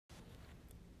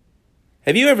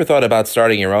Have you ever thought about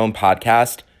starting your own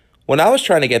podcast? When I was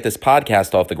trying to get this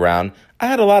podcast off the ground, I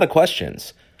had a lot of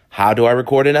questions. How do I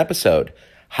record an episode?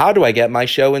 How do I get my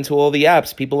show into all the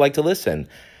apps people like to listen?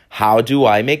 How do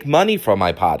I make money from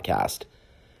my podcast?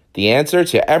 The answer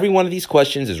to every one of these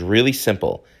questions is really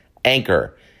simple.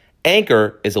 Anchor.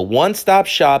 Anchor is a one-stop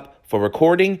shop for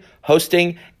recording,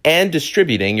 hosting, and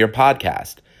distributing your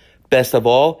podcast. Best of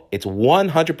all, it's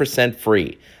 100%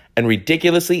 free and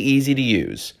ridiculously easy to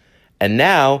use. And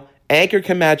now, Anchor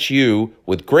can match you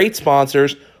with great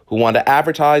sponsors who want to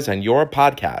advertise on your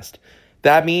podcast.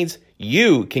 That means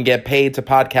you can get paid to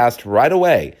podcast right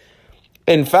away.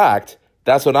 In fact,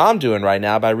 that's what I'm doing right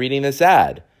now by reading this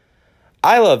ad.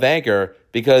 I love Anchor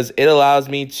because it allows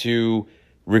me to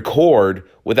record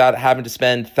without having to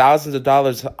spend thousands of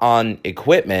dollars on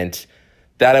equipment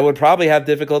that I would probably have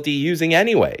difficulty using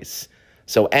anyways.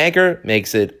 So Anchor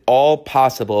makes it all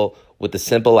possible with the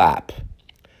simple app.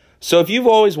 So if you've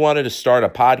always wanted to start a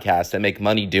podcast and make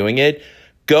money doing it,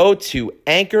 go to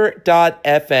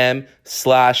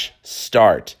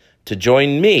anchor.fm/start to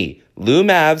join me, Lou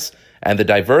Mavs, and the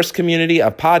diverse community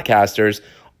of podcasters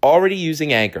already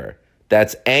using Anchor.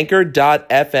 That's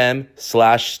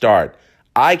anchor.fm/start.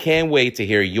 I can't wait to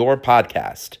hear your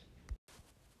podcast.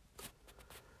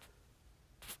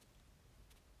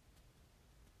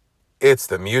 It's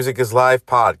the Music is Live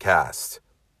podcast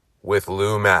with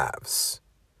Lou Mavs.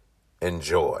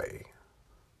 Enjoy.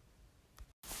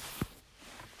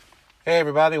 Hey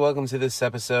everybody, welcome to this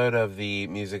episode of the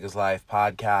Music is Live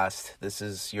podcast. This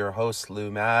is your host, Lou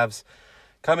Mavs,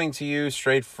 coming to you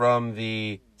straight from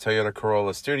the Toyota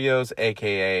Corolla Studios,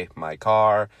 aka my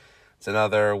car. It's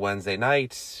another Wednesday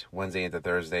night, Wednesday into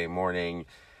Thursday morning,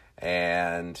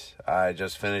 and I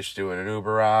just finished doing an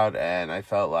Uber route, and I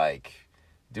felt like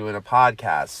doing a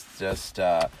podcast, just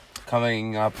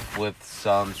coming up with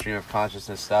some stream of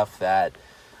consciousness stuff that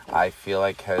I feel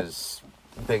like has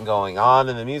been going on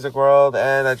in the music world,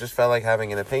 and I just felt like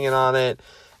having an opinion on it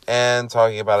and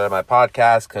talking about it on my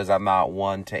podcast, because I'm not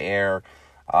one to air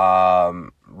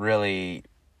really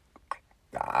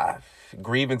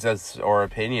grievances or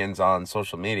opinions on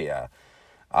social media.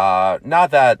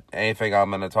 Not that anything I'm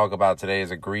going to talk about today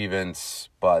is a grievance,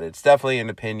 but it's definitely an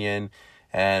opinion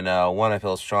and one I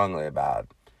feel strongly about.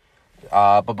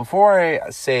 But before I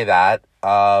say that,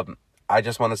 I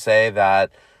just want to say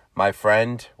that my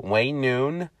friend Wayne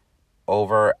Noon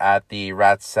over at the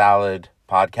Rat Salad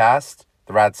podcast,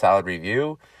 the Rat Salad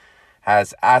Review,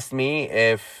 has asked me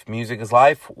if Music is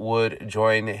Life would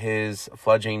join his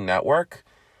fledgling network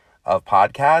of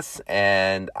podcasts,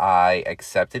 and I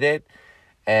accepted it,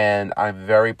 and I'm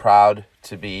very proud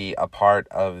to be a part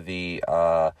of the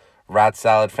Rat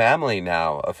Salad family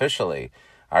now, officially.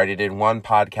 I already did one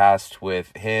podcast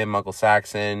with him, Uncle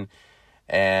Saxon,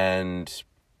 and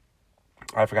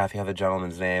I forgot the other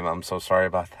gentleman's name. I'm so sorry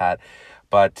about that.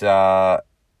 But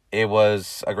it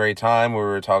was a great time. We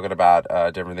were talking about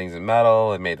different things in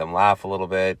metal. It made them laugh a little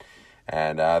bit.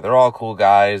 And they're all cool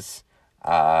guys.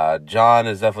 John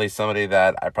is definitely somebody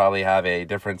that I probably have a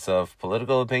difference of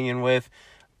political opinion with,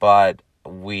 but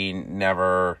we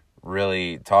never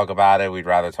really talk about it. We'd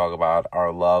rather talk about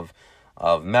our love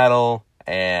of metal,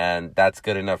 and that's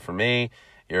good enough for me.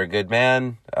 You're a good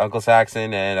man, Uncle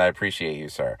Saxon, and I appreciate you,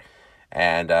 sir.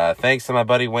 And thanks to my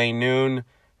buddy Wayne Noon,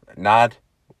 not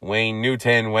Wayne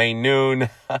Newton, Wayne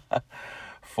Noon,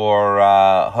 for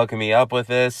hooking me up with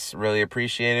this. Really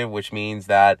appreciate it, which means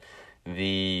that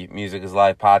the Music is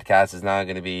Live podcast is now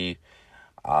going to be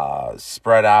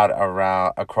spread out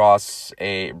across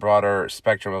a broader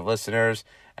spectrum of listeners,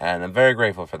 and I'm very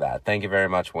grateful for that. Thank you very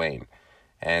much, Wayne,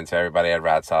 and to everybody at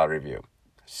Rat Salad Review.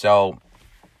 So,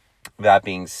 that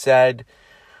being said,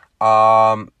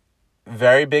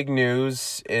 very big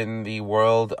news in the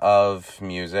world of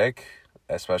music,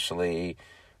 especially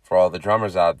for all the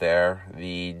drummers out there.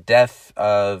 The death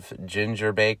of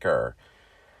Ginger Baker.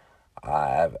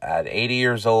 At 80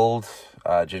 years old,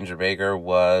 Ginger Baker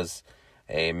was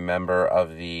a member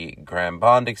of the Graham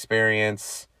Bond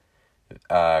Experience,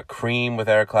 Cream with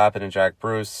Eric Clapton and Jack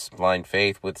Bruce, Blind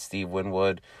Faith with Steve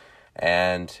Winwood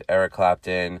and Eric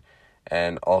Clapton,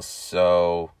 and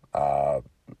also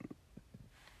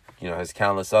his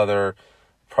countless other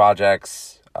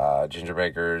projects, Ginger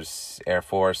Baker's Air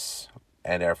Force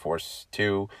and Air Force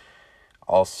 2,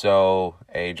 also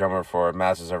a drummer for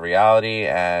Masters of Reality,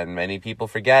 and many people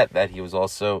forget that he was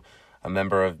also a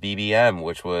member of BBM,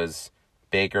 which was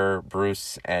Baker,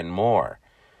 Bruce, and Moore.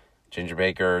 Ginger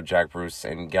Baker, Jack Bruce,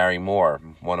 and Gary Moore,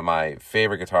 one of my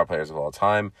favorite guitar players of all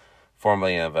time,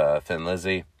 formerly of Thin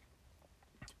Lizzy,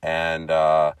 and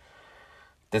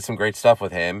did some great stuff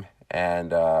with him,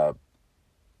 and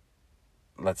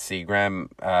let's see, Ginger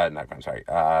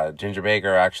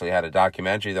Baker actually had a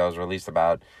documentary that was released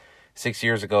about 6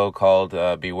 years ago called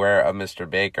Beware of Mr.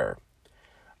 Baker.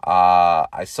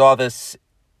 I saw this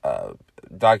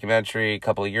documentary a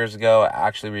couple of years ago. I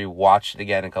actually rewatched it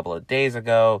again a couple of days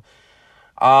ago.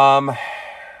 And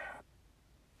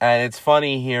it's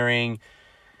funny hearing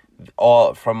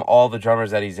all the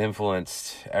drummers that he's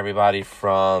influenced, everybody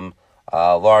from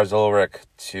Lars Ulrich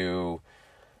to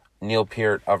Neil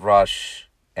Peart of Rush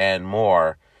and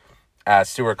more,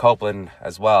 Stuart Copeland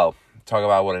as well. Talk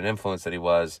about what an influence that he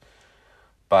was.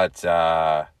 But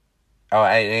and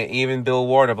even Bill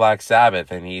Ward of Black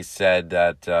Sabbath, and he said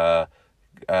that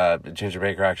Ginger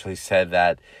Baker actually said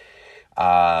that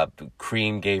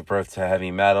Cream gave birth to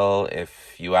heavy metal.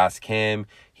 If you ask him,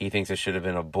 he thinks it should have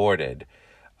been aborted.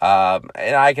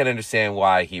 And I can understand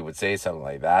why he would say something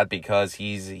like that, because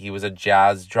he was a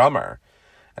jazz drummer.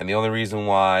 And the only reason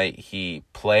why he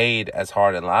played as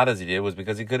hard and loud as he did was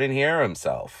because he couldn't hear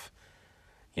himself.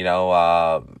 You know,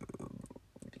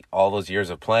 all those years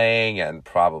of playing and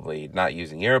probably not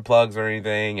using earplugs or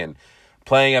anything, and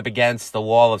playing up against the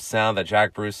wall of sound that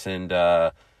Jack Bruce and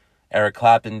Eric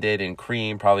Clapton did in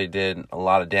Cream probably did a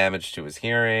lot of damage to his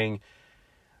hearing.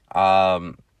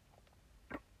 That's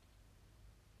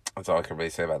all I can really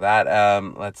say about that.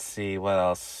 Let's see, what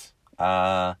else?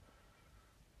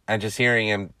 And just hearing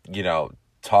him,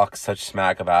 talk such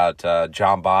smack about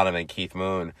John Bonham and Keith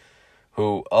Moon,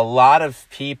 who a lot of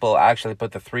people actually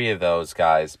put the three of those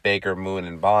guys, Baker, Moon,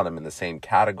 and Bonham, in the same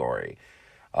category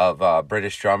of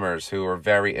British drummers who were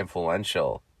very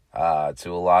influential to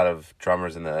a lot of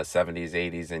drummers in the 70s,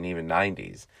 80s, and even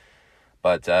 90s.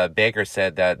 But Baker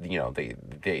said that,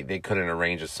 they couldn't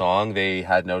arrange a song. They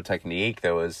had no technique.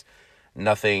 There was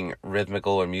nothing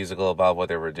rhythmical or musical about what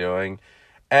they were doing.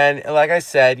 And like I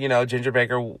said, Ginger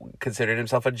Baker considered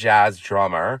himself a jazz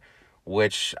drummer,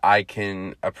 which I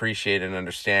can appreciate and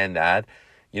understand that.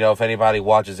 If anybody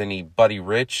watches any Buddy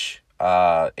Rich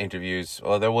interviews,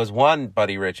 well, there was one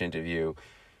Buddy Rich interview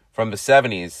from the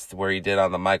 70s where he did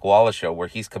on the Mike Wallace show, where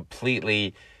he's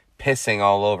completely pissing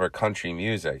all over country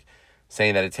music,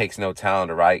 saying that it takes no talent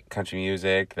to write country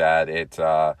music, that it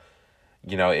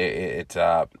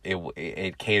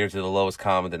caters to the lowest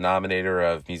common denominator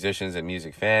of musicians and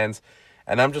music fans.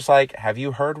 And I'm just like, have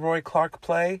you heard Roy Clark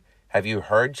play? Have you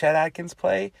heard Chet Atkins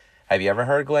play? Have you ever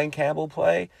heard Glenn Campbell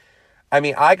play? I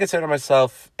mean, I consider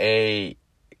myself a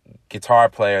guitar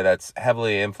player that's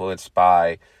heavily influenced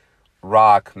by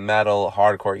rock, metal,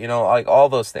 hardcore, like all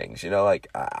those things,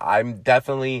 I'm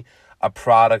definitely a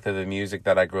product of the music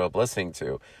that I grew up listening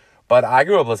to. But I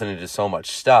grew up listening to so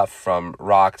much stuff, from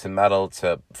rock to metal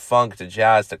to funk to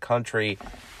jazz to country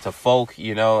to folk,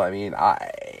 I mean,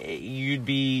 you'd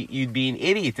be an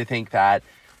idiot to think that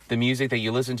the music that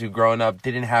you listened to growing up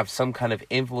didn't have some kind of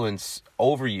influence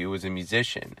over you as a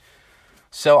musician.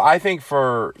 So I think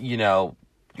for,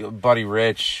 Buddy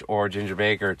Rich or Ginger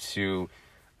Baker to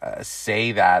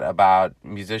say that about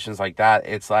musicians like that,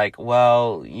 it's like,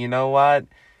 well, you know what?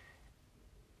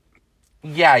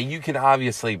 Yeah, you can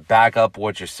obviously back up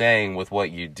what you're saying with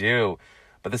what you do.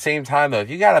 But at the same time, though, if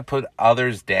you got to put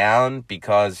others down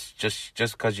because just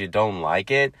because you don't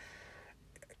like it,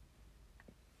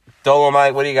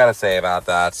 Dolomite, what do you got to say about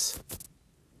that?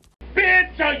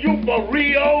 Bitch, are you for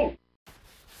real?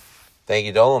 Thank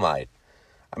you, Dolomite.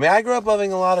 I mean, I grew up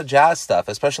loving a lot of jazz stuff,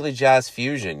 especially jazz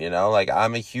fusion, Like,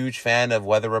 I'm a huge fan of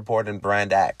Weather Report and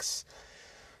Brand X.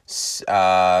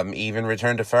 Even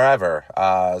Return to Forever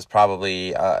is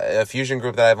probably a fusion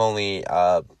group that I've only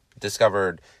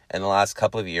discovered in the last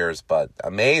couple of years, but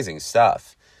amazing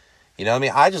stuff.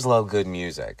 I just love good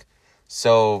music.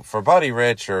 So for Buddy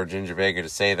Rich or Ginger Baker to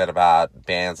say that about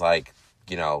bands like,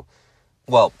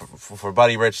 for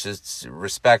Buddy Rich to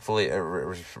respectively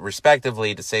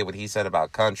to say what he said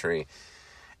about country,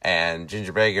 and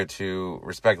Ginger Baker to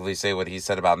respectively say what he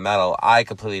said about metal, I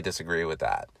completely disagree with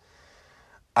that.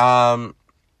 But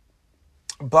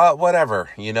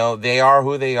whatever, they are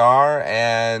who they are,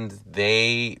 and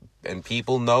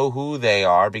people know who they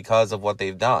are because of what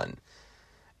they've done.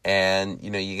 And,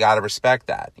 you got to respect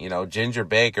that. Ginger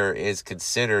Baker is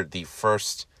considered the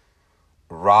first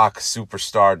rock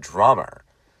superstar drummer.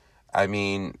 I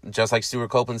mean, just like Stuart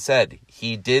Copeland said,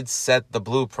 he did set the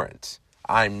blueprint.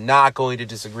 I'm not going to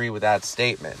disagree with that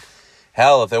statement.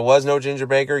 Hell, if there was no Ginger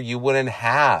Baker, you wouldn't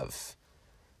have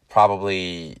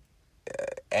probably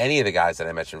any of the guys that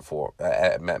I mentioned before,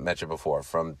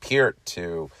 from Peart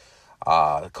to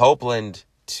Copeland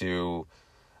to,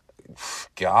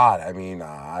 God, I mean,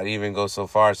 I'd even go so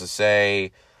far as to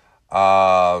say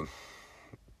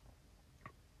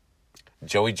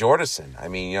Joey Jordison. I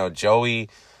mean, Joey,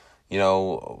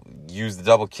 use the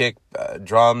double kick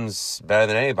drums better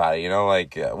than anybody,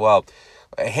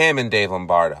 him and Dave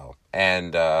Lombardo.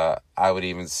 And I would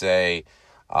even say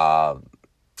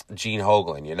Gene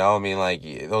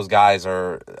Hoglan, those guys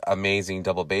are amazing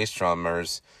double bass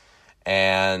drummers.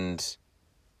 And,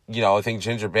 I think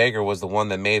Ginger Baker was the one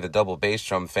that made the double bass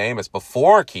drum famous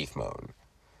before Keith Moon.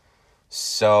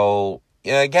 So,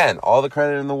 again, all the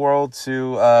credit in the world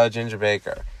to Ginger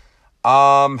Baker.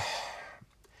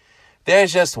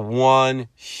 There's just one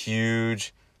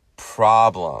huge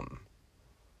problem.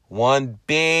 One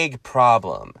big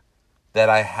problem that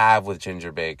I have with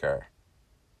Ginger Baker.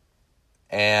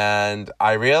 And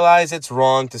I realize it's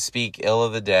wrong to speak ill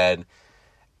of the dead.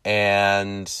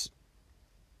 And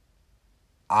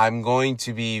I'm going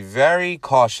to be very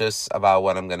cautious about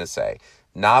what I'm going to say.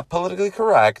 Not politically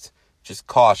correct, just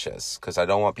cautious, because I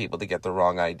don't want people to get the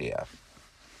wrong idea.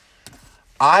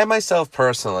 I myself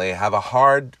personally have a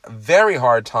very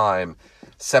hard time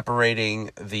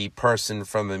separating the person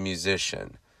from the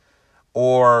musician,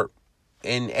 or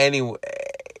in any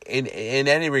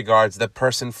regards, the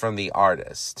person from the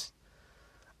artist.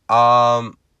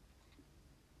 I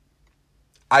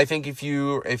think if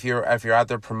you're out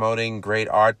there promoting great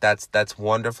art, that's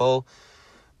wonderful.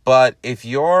 But if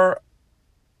you're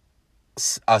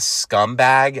a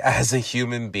scumbag as a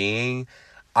human being,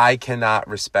 I cannot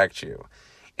respect you.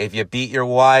 If you beat your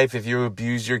wife, if you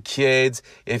abuse your kids,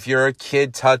 if you're a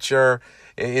kid toucher,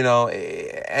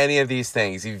 any of these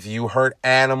things, if you hurt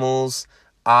animals,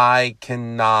 I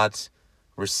cannot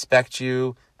respect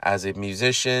you as a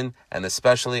musician and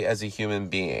especially as a human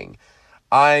being.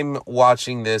 I'm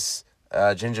watching this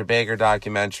Ginger Baker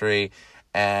documentary,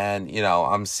 and,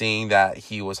 I'm seeing that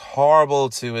he was horrible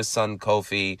to his son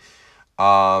Kofi,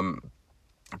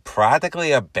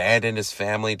 practically abandoned his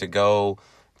family to go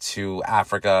to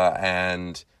Africa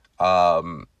and,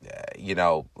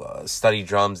 study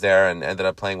drums there, and ended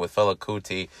up playing with Fela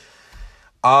Kuti.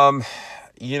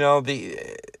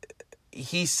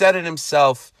 He said it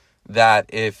himself that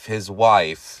if his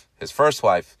first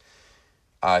wife,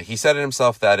 he said it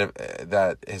himself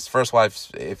that his first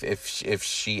wife, if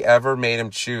she ever made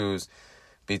him choose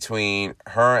between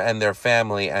her and their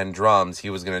family and drums,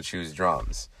 he was going to choose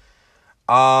drums.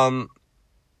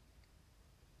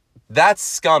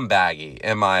 That's scumbaggy,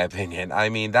 in my opinion. I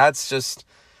mean, that's just,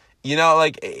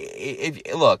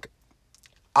 look,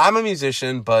 I'm a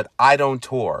musician, but I don't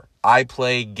tour. I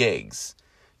play gigs.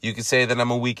 You could say that I'm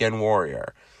a weekend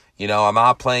warrior. I'm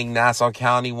out playing Nassau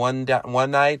County one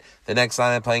night, the next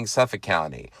night I'm playing Suffolk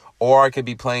County. Or I could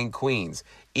be playing Queens.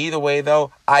 Either way,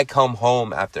 though, I come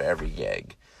home after every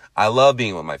gig. I love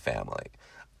being with my family.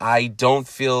 I don't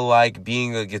feel like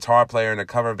being a guitar player in a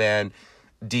cover band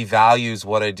devalues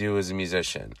what I do as a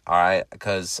musician, all right?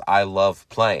 Because I love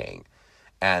playing,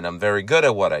 and I'm very good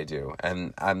at what I do,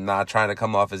 and I'm not trying to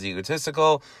come off as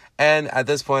egotistical, and at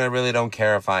this point, I really don't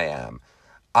care if I am.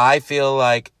 I feel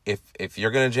like if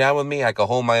you're going to jam with me, I can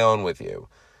hold my own with you,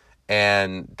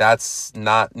 and that's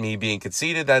not me being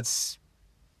conceited, that's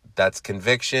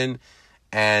conviction,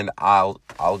 and I'll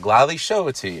gladly show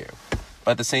it to you.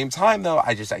 But at the same time, though,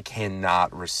 I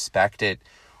cannot respect it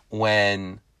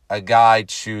when a guy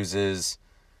chooses,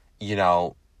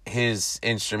 his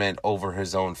instrument over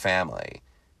his own family.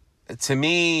 To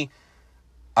me,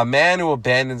 a man who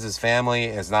abandons his family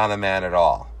is not a man at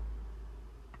all.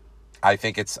 I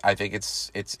think it's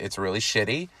really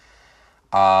shitty.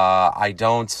 I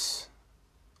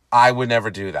would never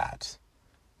do that.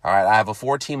 All right. I have a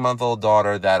 14-month-old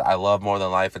daughter that I love more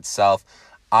than life itself.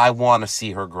 I want to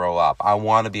see her grow up. I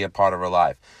want to be a part of her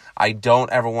life. I don't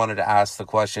ever want her to ask the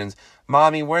questions,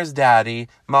 Mommy, where's Daddy?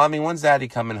 Mommy, when's Daddy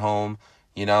coming home?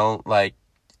 To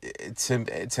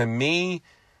me,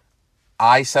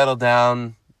 I settled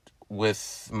down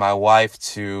with my wife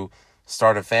to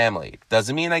start a family.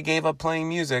 Doesn't mean I gave up playing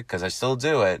music, because I still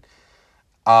do it.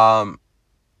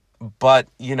 But,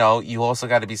 you also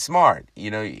got to be smart.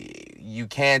 You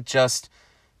can't just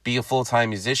be a full-time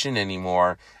musician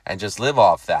anymore and just live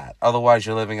off that. Otherwise,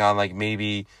 you're living on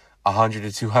maybe 100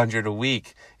 to 200 a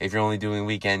week if you're only doing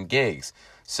weekend gigs.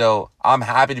 So I'm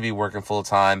happy to be working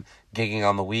full-time, gigging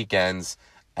on the weekends,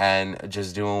 and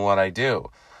just doing what I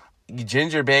do.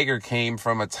 Ginger Baker came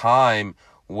from a time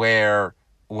where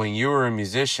when you were a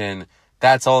musician,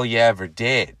 that's all you ever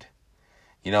did.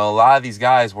 A lot of these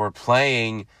guys were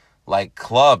playing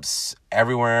clubs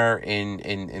everywhere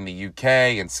in the UK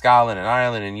and Scotland and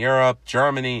Ireland and Europe,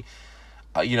 Germany,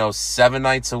 7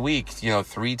 nights a week,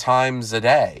 3 times a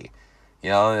day.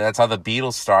 That's how the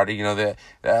Beatles started. The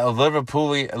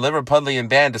Liverpudlian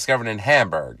band discovered in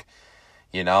Hamburg.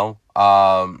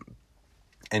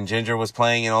 and Ginger was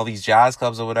playing in all these jazz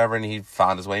clubs or whatever, and he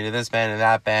found his way into this band and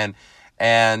that band,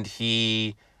 and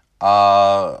he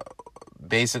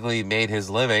basically made his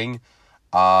living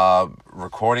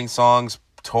recording songs,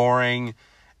 touring,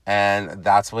 and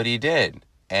that's what he did.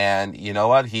 And you know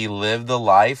what? He lived the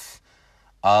life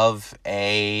of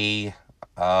a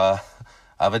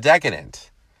decadent.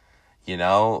 You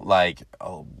know, like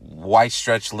white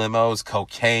stretch limos,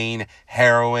 cocaine,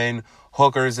 heroin,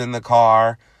 hookers in the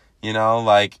car. You know,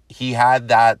 like he had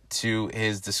that to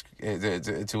his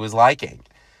liking.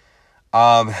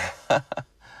 Oh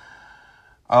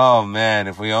man,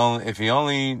 if he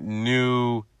only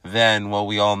knew then what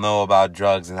we all know about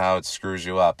drugs and how it screws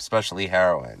you up, especially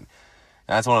heroin. And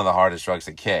that's one of the hardest drugs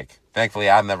to kick. Thankfully,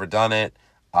 I've never done it.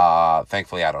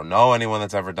 Thankfully, I don't know anyone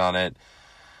that's ever done it.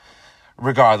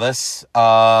 Regardless,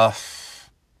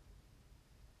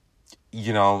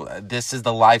 you know, this is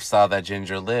the lifestyle that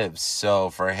Ginger lives.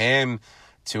 So for him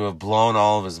to have blown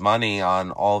all of his money on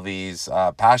all these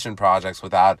passion projects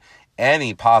without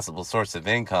any possible source of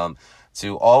income,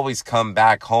 to always come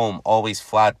back home, always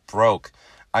flat broke.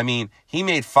 I mean, he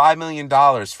made $5 million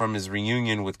from his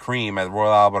reunion with Cream at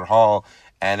Royal Albert Hall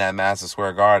and at Madison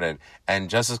Square Garden. And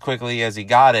just as quickly as he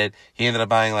got it, he ended up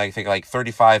buying, like, I think, like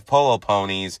 35 polo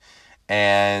ponies,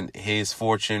 and his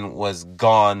fortune was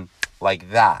gone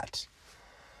like that.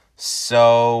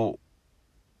 So,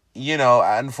 you know,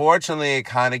 unfortunately, it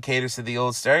kind of caters to the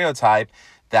old stereotype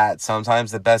that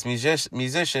sometimes the best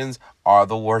musicians are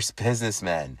the worst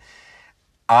businessmen.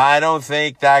 I don't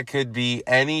think that could be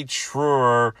any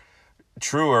truer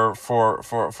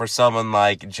for someone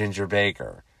like Ginger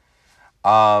Baker.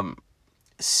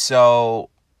 So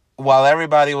while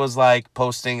everybody was like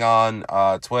posting on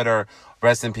Twitter,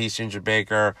 rest in peace, Ginger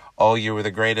Baker, oh, you were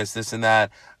the greatest, this and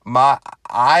that,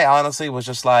 I honestly was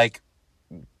just like,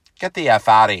 get the F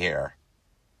out of here,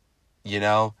 you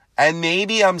know? And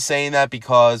maybe I'm saying that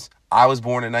because I was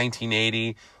born in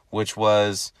 1980, which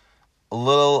was a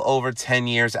little over 10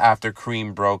 years after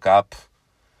Cream broke up.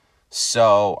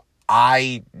 So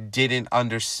I didn't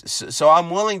so I'm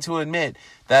willing to admit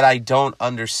that I don't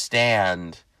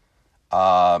understand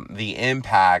the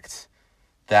impact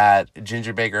that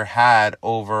Ginger Baker had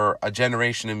over a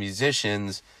generation of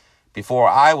musicians before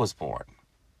I was born.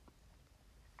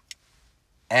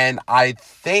 And I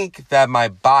think that my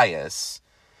bias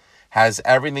has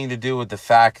everything to do with the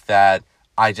fact that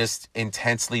I just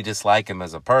intensely dislike him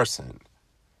as a person.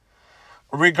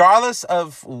 Regardless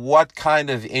of what kind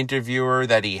of interviewer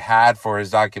that he had for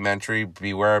his documentary,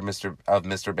 Beware of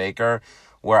Mr. Baker,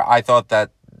 where I thought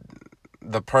that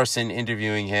the person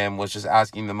interviewing him was just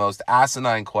asking the most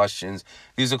asinine questions.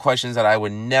 These are questions that I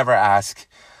would never ask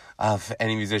of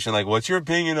any musician. Like, what's your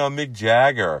opinion on Mick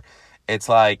Jagger? It's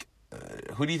like,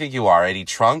 who do you think you are, Eddie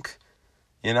Trunk?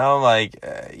 You know, like,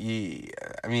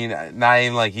 not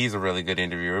even like he's a really good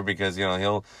interviewer, because, you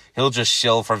know, he'll just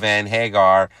shill for Van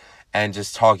Hagar and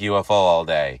just talk UFO all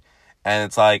day. And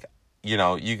it's like, you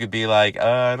know, you could be like,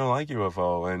 I don't like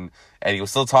UFO. And he will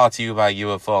still talk to you about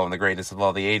UFO and the greatness of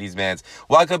all the 80s bands,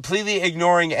 while completely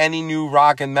ignoring any new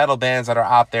rock and metal bands that are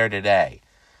out there today.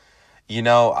 You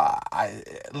know,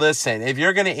 listen, if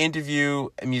you're going to interview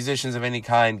musicians of any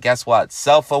kind, guess what?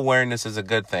 Self-awareness is a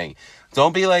good thing.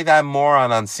 Don't be like that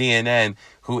moron on CNN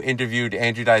who interviewed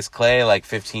Andrew Dice Clay like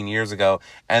 15 years ago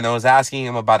and was asking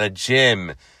him about a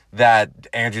gym that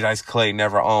Andrew Dice Clay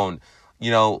never owned.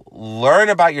 You know, learn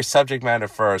about your subject matter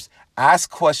first. Ask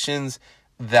questions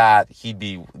that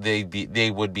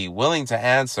they would be willing to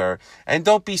answer, and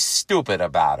don't be stupid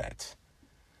about it.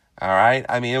 All right.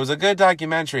 I mean, it was a good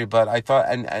documentary, but I thought,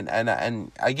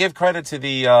 and I give credit to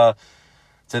the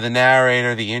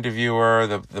narrator, the interviewer,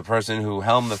 the person who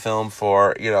helmed the film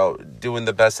for, you know, doing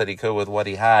the best that he could with what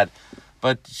he had.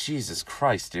 But Jesus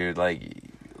Christ, dude, like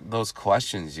those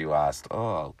questions you asked,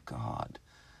 oh God,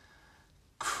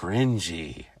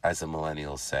 cringy, as the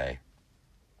millennials say.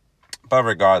 But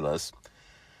regardless,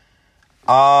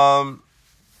 so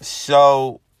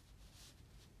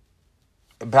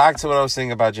back to what I was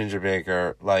saying about Ginger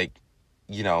Baker, like,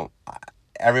 you know,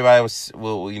 everybody was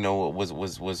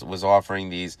offering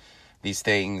these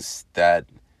things that,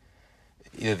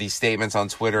 you know, these statements on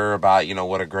Twitter about, you know,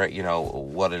 what a great, you know,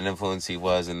 what an influence he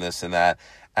was and this and that.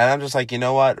 And I'm just like, you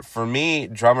know what? For me,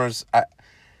 drummers,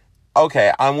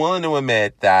 I'm willing to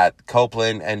admit that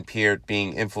Copeland and Peart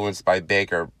being influenced by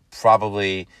Baker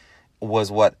probably was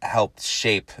what helped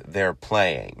shape their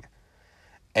playing.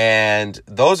 And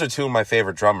those are two of my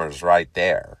favorite drummers right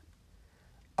there.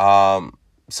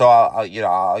 So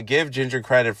I'll give Ginger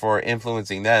credit for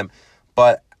influencing them,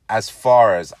 but as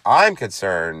far as I'm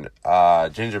concerned,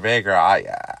 Ginger Baker,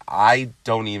 I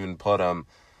don't even put him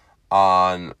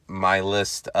on my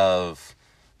list of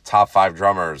top 5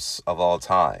 drummers of all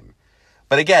time.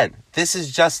 But again, this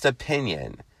is just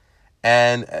opinion.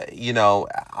 And,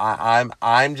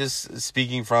 I'm just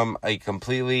speaking from a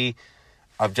completely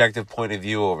objective point of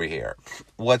view over here.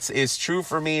 What is true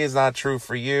for me is not true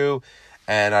for you.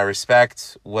 And I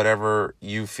respect whatever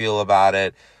you feel about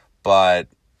it. But,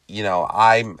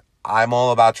 I'm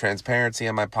all about transparency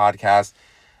on my podcast.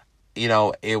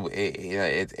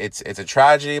 It's a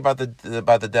tragedy about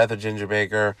the death of Ginger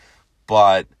Baker,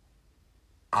 but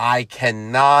I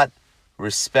cannot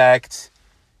respect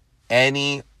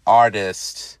any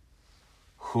artist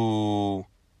who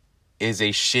is a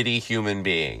shitty human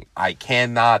being. I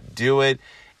cannot do it.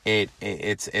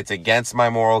 It's against my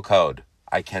moral code.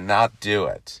 I cannot do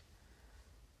it.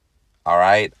 All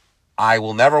right? I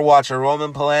will never watch a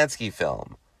Roman Polanski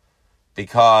film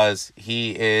because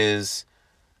he is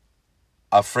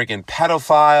a freaking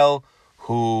pedophile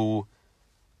who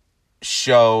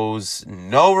shows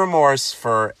no remorse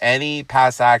for any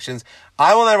past actions.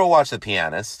 I will never watch The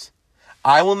Pianist.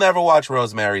 I will never watch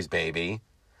Rosemary's Baby.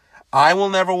 I will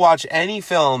never watch any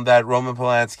film that Roman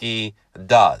Polanski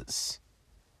does.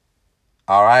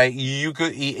 All right? He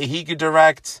could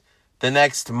direct the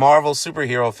next Marvel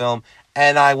superhero film,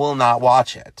 and I will not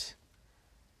watch it.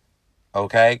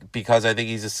 Okay? Because I think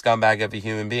he's a scumbag of a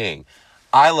human being.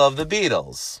 I love the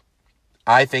Beatles.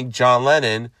 I think John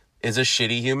Lennon is a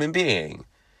shitty human being.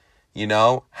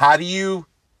 How do you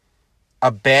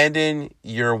abandon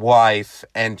your wife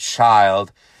and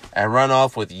child and run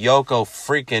off with Yoko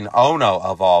freaking Ono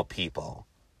of all people?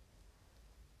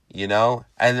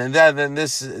 And then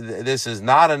this is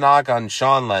not a knock on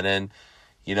Sean Lennon.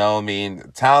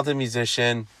 Talented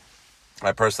musician.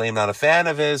 I personally am not a fan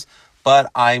of his, but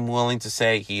I'm willing to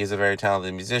say he is a very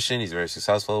talented musician. He's very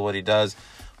successful at what he does.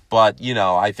 But,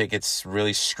 I think it's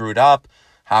really screwed up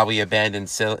how he abandoned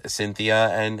Cynthia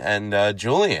and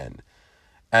Julian.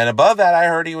 And above that, I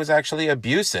heard he was actually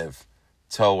abusive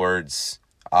towards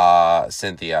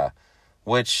Cynthia,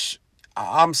 which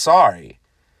I'm sorry.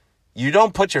 You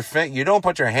don't put your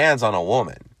hands on a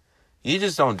woman. You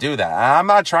just don't do that. I'm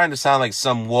not trying to sound like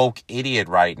some woke idiot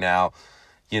right now.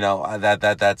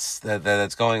 That's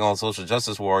going on social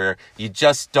justice warrior. You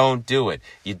just don't do it.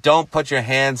 You don't put your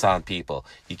hands on people.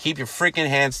 You keep your freaking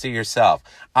hands to yourself.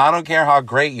 I don't care how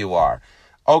great you are.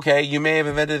 Okay, you may have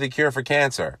invented the cure for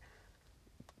cancer.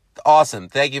 Awesome.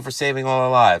 Thank you for saving all our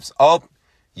lives. Oh,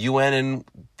 you went and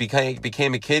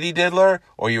became a kitty diddler,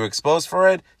 or you were exposed for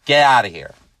it? Get out of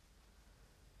here.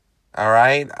 All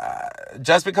right?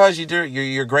 Just because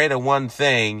you're great at one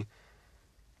thing,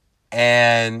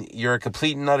 and you're a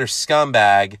complete and utter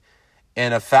scumbag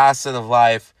in a facet of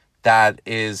life that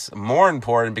is more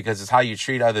important because it's how you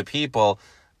treat other people,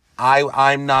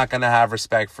 I'm not going to have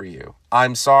respect for you.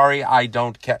 I'm sorry. I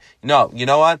don't care. No, you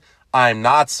know what? I'm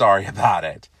not sorry about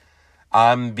it.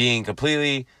 I'm being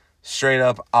completely straight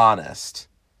up honest.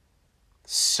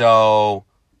 So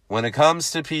when it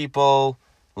comes to people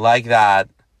like that,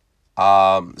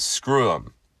 screw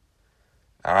them.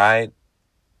 All right?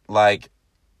 Like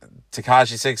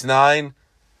Tekashi 6ix9ine,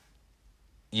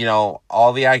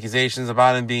 all the accusations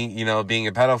about him being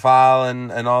a pedophile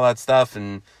and all that stuff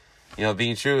and,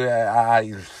 being true,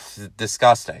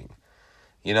 disgusting.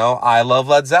 I love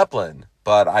Led Zeppelin,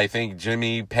 but I think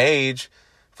Jimmy Page,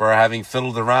 for having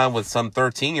fiddled around with some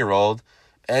 13-year-old,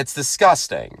 it's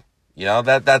disgusting.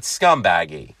 That's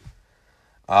scumbaggy.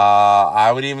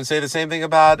 I would even say the same thing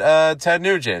about Ted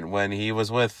Nugent when he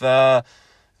was with the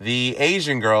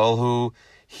Asian girl who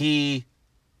he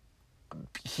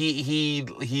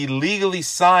legally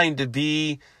signed to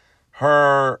be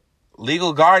her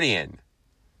legal guardian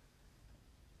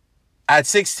at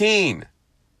 16.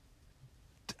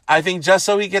 I think just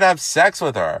so he could have sex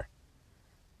with her.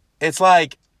 It's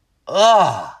like,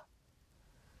 ugh.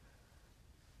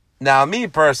 Now, me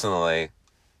personally,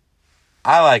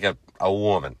 I like a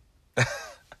woman.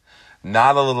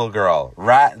 Not a little girl.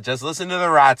 Rat. Just listen to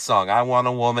the Rat song. I want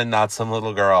a woman, not some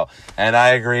little girl. And I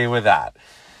agree with that.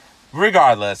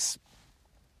 Regardless,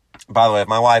 by the way, if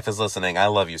my wife is listening, I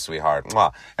love you, sweetheart.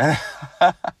 Mwah.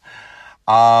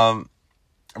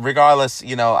 Regardless,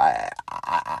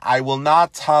 I will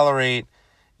not tolerate,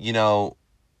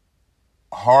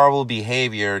 horrible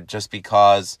behavior just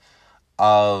because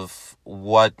of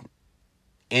what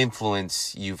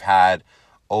influence you've had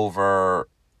over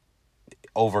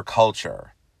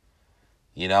culture.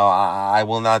 I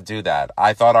will not do that.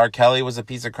 I thought R. Kelly was a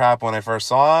piece of crap when I first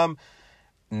saw him.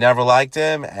 Never liked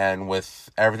him, and with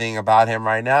everything about him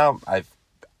right now, I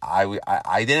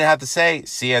didn't have to say,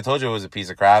 see, I told you it was a piece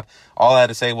of crap. All I had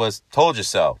to say was, told you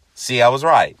so. See, I was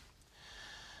right.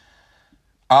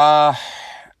 But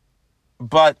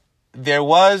there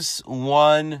was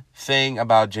one thing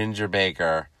about Ginger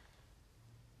Baker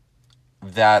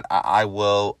that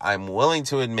I'm willing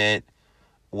to admit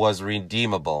was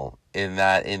redeemable is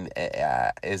that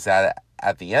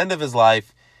at the end of his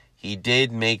life, he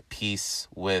did make peace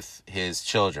with his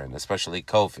children, especially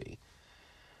Kofi.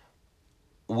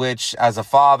 Which, as a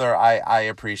father, I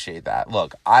appreciate that.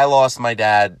 Look, I lost my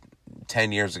dad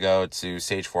 10 years ago to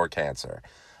stage 4 cancer.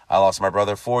 I lost my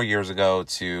brother 4 years ago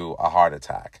to a heart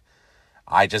attack.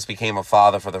 I just became a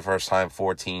father for the first time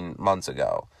 14 months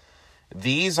ago.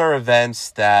 These are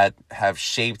events that have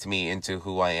shaped me into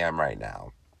who I am right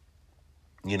now.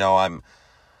 You know, I'm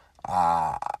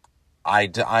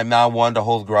not one to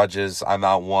hold grudges. I'm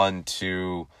not one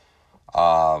to,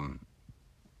 how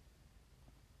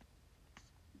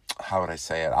would I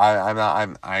say it?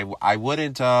 I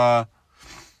wouldn't,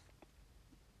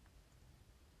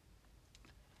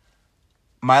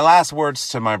 my last words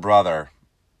to my brother,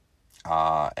 in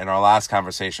our last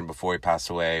conversation before he passed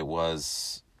away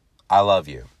was, I love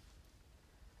you.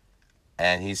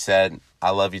 And he said,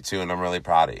 I love you too, and I'm really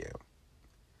proud of you.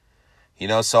 You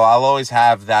know, so I'll always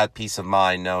have that peace of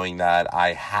mind knowing that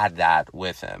I had that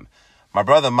with him. My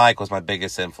brother Mike was my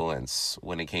biggest influence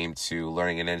when it came to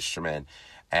learning an instrument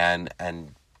and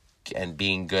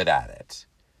being good at it.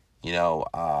 You know,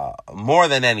 more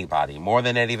than anybody, more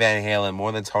than Eddie Van Halen,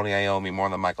 more than Tony Iommi, more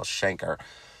than Michael Schenker.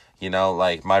 You know,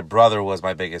 like, my brother was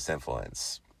my biggest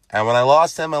influence. And when I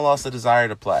lost him, I lost the desire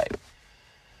to play.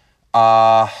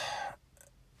 And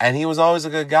he was always a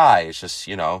good guy. It's just,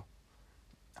 you know,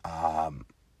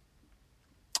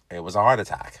 it was a heart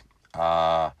attack.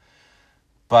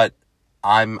 But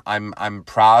I'm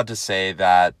proud to say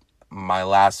that my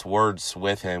last words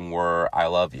with him were, I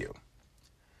love you.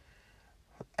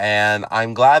 And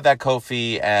I'm glad that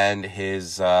Kofi and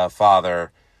his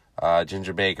father,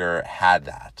 Ginger Baker, had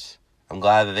that. I'm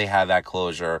glad that they had that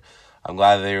closure. I'm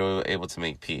glad that they were able to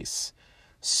make peace.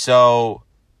 So,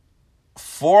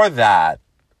 for that,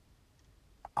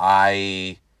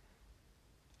 I'm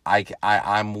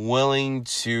willing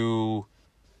to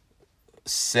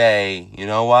say, you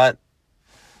know what?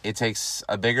 It takes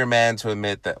a bigger man to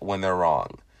admit that when they're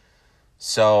wrong.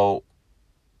 So,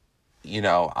 you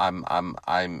know,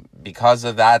 I'm because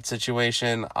of that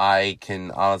situation, I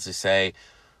can honestly say,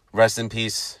 rest in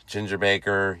peace, Ginger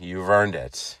Baker. You've earned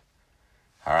it.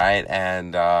 All right,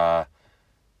 and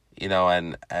you know,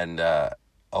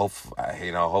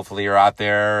 hopefully you're out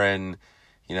there and,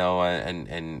 you know,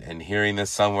 and hearing this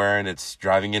somewhere, and it's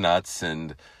driving you nuts,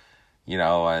 and, you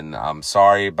know, and I'm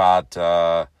sorry about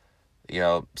you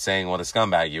know, saying what a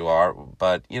scumbag you are,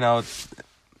 but, you know,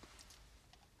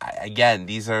 again,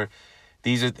 these are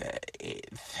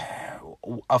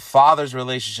a father's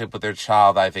relationship with their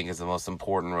child, I think, is the most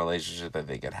important relationship that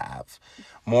they could have.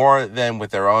 More than with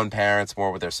their own parents,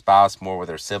 more with their spouse, more with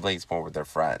their siblings, more with their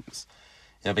friends.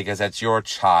 You know, because that's your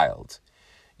child.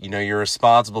 You know, you're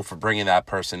responsible for bringing that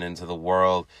person into the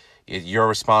world. You're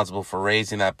responsible for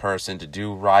raising that person to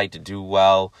do right, to do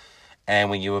well. And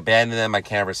when you abandon them, I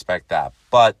can't respect that.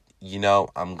 But, you know,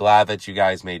 I'm glad that you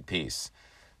guys made peace.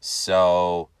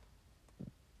 So,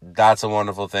 that's a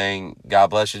wonderful thing.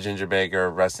 God bless you, Ginger Baker.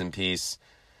 Rest in peace.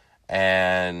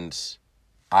 And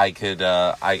I could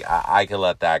I could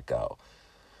let that go.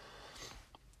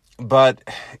 But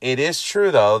it is true,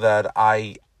 though, that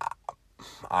I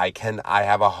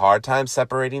have a hard time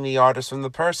separating the artist from the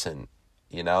person.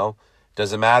 You know,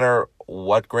 doesn't matter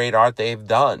what great art they've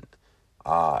done.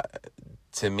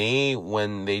 To me,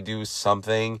 when they do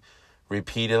something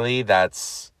repeatedly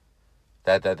that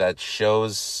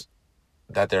shows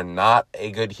that they're not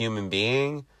a good human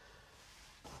being,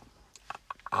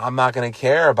 I'm not going to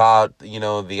care about, you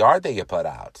know, the art that you put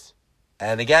out.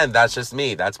 And again, that's just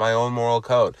me. That's my own moral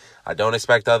code. I don't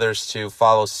expect others to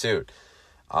follow suit.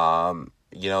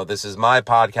 You know, this is my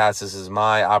podcast. This is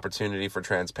my opportunity for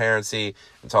transparency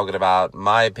and talking about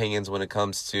my opinions when it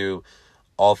comes to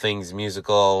all things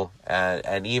musical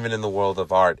and even in the world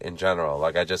of art in general.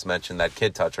 Like I just mentioned, that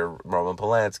kid toucher, Roman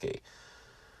Polanski.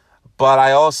 But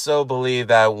I also believe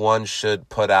that one should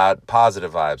put out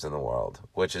positive vibes in the world,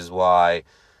 which is why,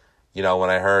 you know,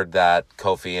 when I heard that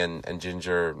Kofi and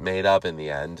Ginger made up in the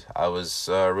end, I was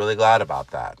really glad about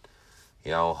that.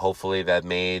 You know, hopefully that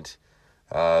made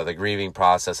the grieving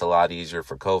process a lot easier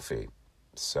for Kofi.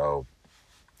 So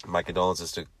my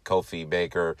condolences to Kofi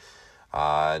Baker,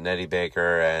 Nettie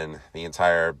Baker, and the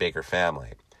entire Baker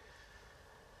family.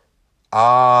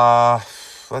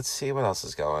 Let's see what else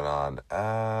is going on.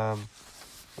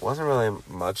 Wasn't really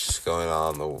much going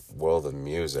on in the world of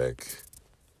music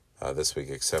this week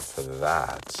except for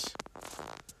that.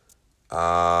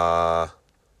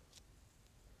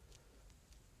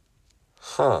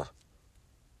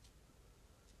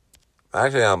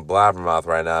 Actually, I'm blabbermouth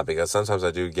right now because sometimes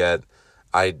I do get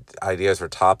ideas for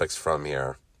topics from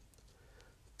here.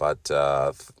 But,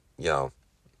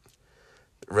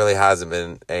 really hasn't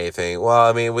been anything. Well,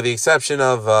 I mean, with the exception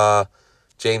of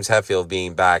James Hetfield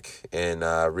being back in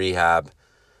rehab,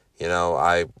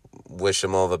 I wish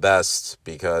him all the best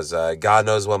because God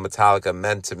knows what Metallica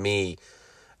meant to me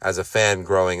as a fan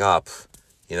growing up,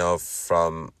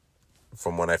 from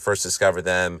when I first discovered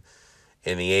them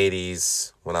in the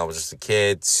 80s when I was just a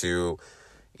kid to,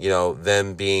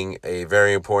 them being a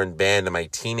very important band in my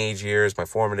teenage years, my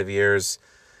formative years,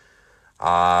 to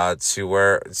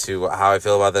how I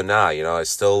feel about them now. I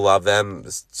still love them.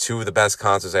 It's two of the best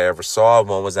concerts I ever saw.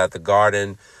 One was at the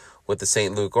Garden with the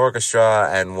St. Luke Orchestra,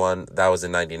 and one that was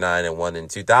in 99, and one in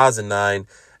 2009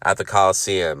 at the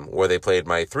Coliseum, where they played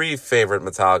my three favorite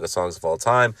Metallica songs of all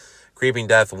time, Creeping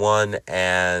Death 1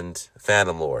 and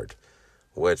Phantom Lord,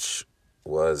 which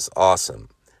was awesome.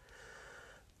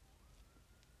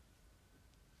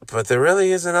 But there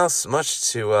really isn't else much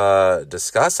to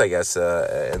discuss, I guess,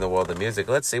 in the world of music.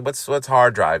 Let's see, what's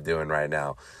Hard Drive doing right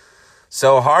now?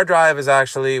 So Hard Drive is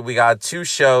actually, we got two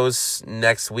shows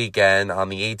next weekend on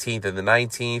the 18th and the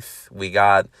 19th. We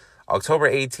got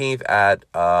October 18th at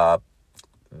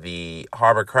the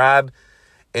Harbor Crab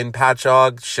in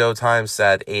Patchogue. Showtime's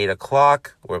at 8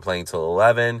 o'clock. We're playing till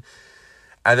 11.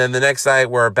 And then the next night,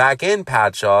 we're back in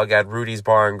Patchogue at Rudy's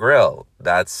Bar and Grill.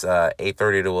 That's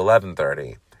 8:30 to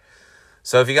 11:30.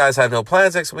 So if you guys have no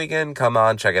plans next weekend, come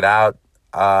on, check it out.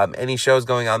 Any shows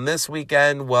going on this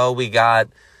weekend? Well, we got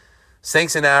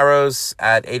Snakes and Arrows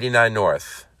at 89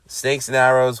 North. Snakes and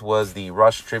Arrows was the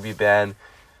Rush tribute band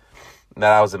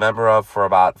that I was a member of for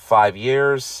about 5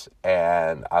 years,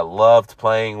 and I loved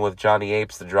playing with Johnny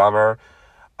Apes, the drummer.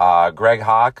 Greg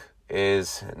Hawk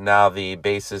is now the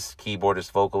bassist,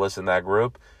 keyboardist, vocalist in that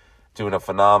group, doing a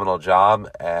phenomenal job,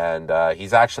 and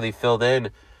he's actually filled in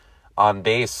on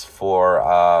bass for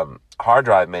Hard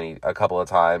Drive a couple of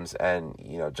times, and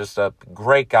just a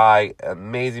great guy,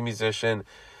 amazing musician.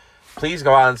 Please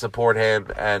go out and support him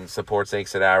and support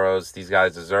Snakes and Arrows. These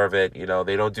guys deserve it. They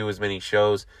don't do as many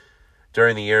shows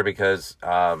during the year because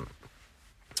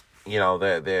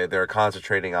they're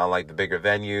concentrating on like the bigger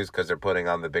venues because they're putting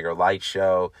on the bigger light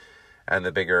show and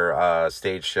the bigger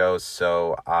stage shows.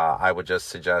 So I would just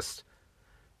suggest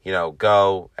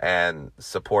go and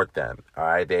support them. All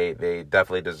right, they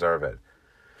definitely deserve it.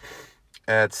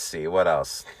 Let's see what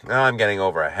else. Now I'm getting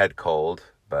over a head cold,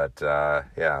 but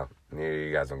yeah,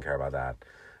 you guys don't care about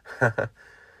that.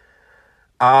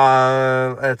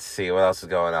 Let's see what else is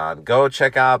going on. Go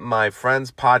check out my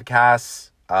friends'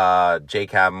 podcasts, J.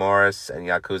 Cab Morris and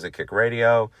Yakuza Kick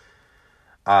Radio,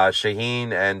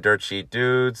 Shaheen and Dirt Sheet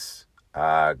Dudes.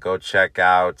 Go check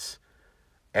out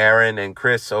Aaron and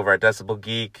Chris over at Decibel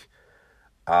Geek,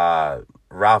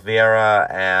 Ralph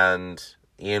Vieira and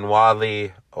Ian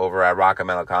Wadley over at Rock and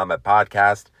Metal Combat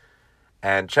Podcast.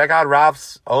 And check out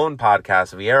Ralph's own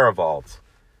podcast, Vieira Vault,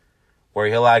 where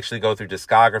he'll actually go through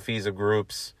discographies of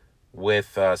groups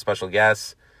with special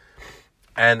guests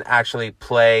and actually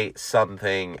play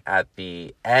something at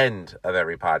the end of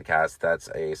every podcast that's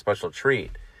a special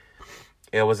treat.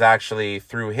 It was actually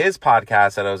through his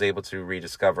podcast that I was able to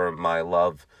rediscover my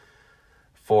love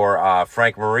for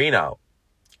Frank Marino,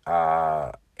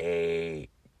 a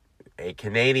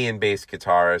Canadian-based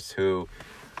guitarist who,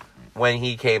 when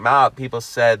he came out, people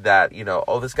said that,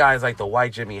 this guy is like the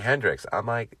white Jimi Hendrix. I'm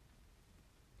like,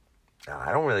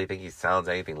 I don't really think he sounds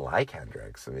anything like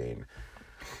Hendrix. I mean,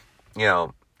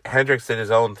 Hendrix did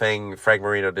his own thing. Frank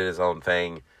Marino did his own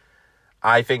thing.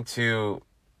 I think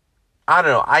I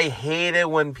don't know. I hate it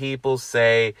when people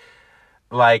say,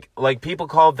 like people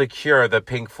call The Cure the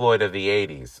Pink Floyd of the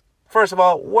 80s. First of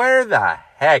all, where the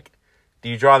heck do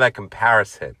you draw that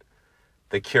comparison?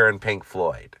 The Cure and Pink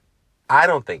Floyd. I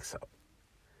don't think so.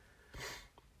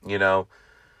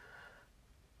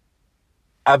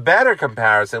 A better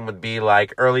comparison would be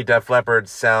like early Def Leppard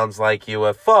sounds like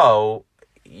UFO,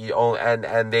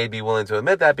 and they'd be willing to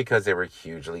admit that because they were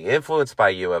hugely influenced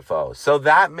by UFO. So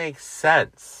that makes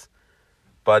sense.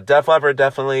 But Def Leppard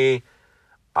definitely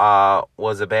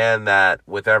was a band that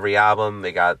with every album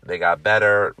they got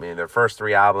better. I mean, their first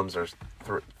three albums are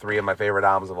three of my favorite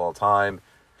albums of all time.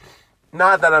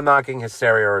 Not that I'm knocking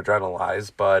Hysteria or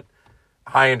Adrenalize, but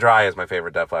High and Dry is my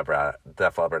favorite Def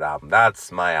Leppard album.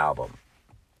 That's my album.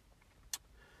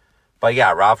 But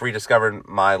yeah, Ralph rediscovered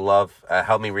my love,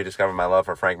 helped me rediscover my love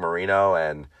for Frank Marino,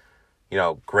 and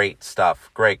great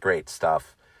stuff, great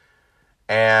stuff.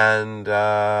 And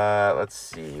let's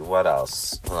see, what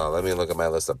else? Let me look at my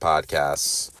list of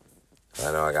podcasts.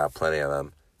 I know I got plenty of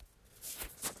them.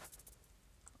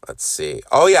 Let's see.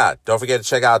 Oh, yeah. Don't forget to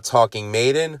check out Talking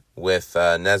Maiden with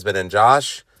Nesbitt and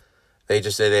Josh. They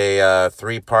just did a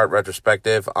 3-part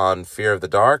retrospective on Fear of the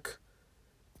Dark.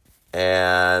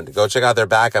 And go check out their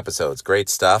back episodes. Great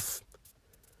stuff.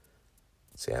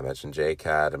 Let's see, I mentioned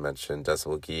JCat. I mentioned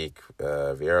Decibel Geek,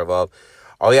 Vieira Evolve.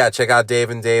 Oh, yeah. Check out Dave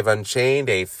and Dave Unchained,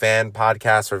 a fan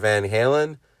podcast for Van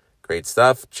Halen. Great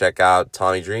stuff. Check out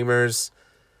Tommy Dreamer's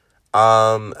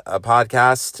a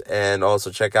podcast, and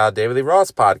also check out David Lee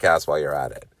Roth's podcast while you're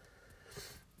at it.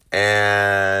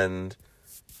 And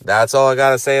that's all I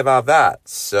got to say about that.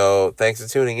 So thanks for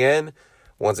tuning in.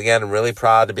 Once again, I'm really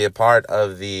proud to be a part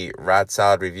of the Rat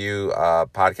Salad Review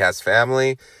podcast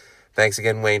family. Thanks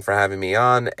again, Wayne, for having me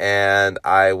on, and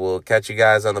I will catch you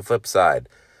guys on the flip side.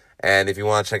 And if you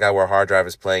want to check out where Hard Drive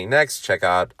is playing next, check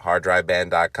out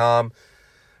harddriveband.com.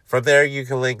 From there, you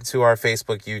can link to our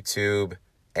Facebook, YouTube,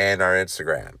 and our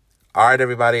Instagram. All right,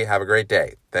 everybody, have a great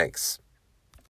day. Thanks.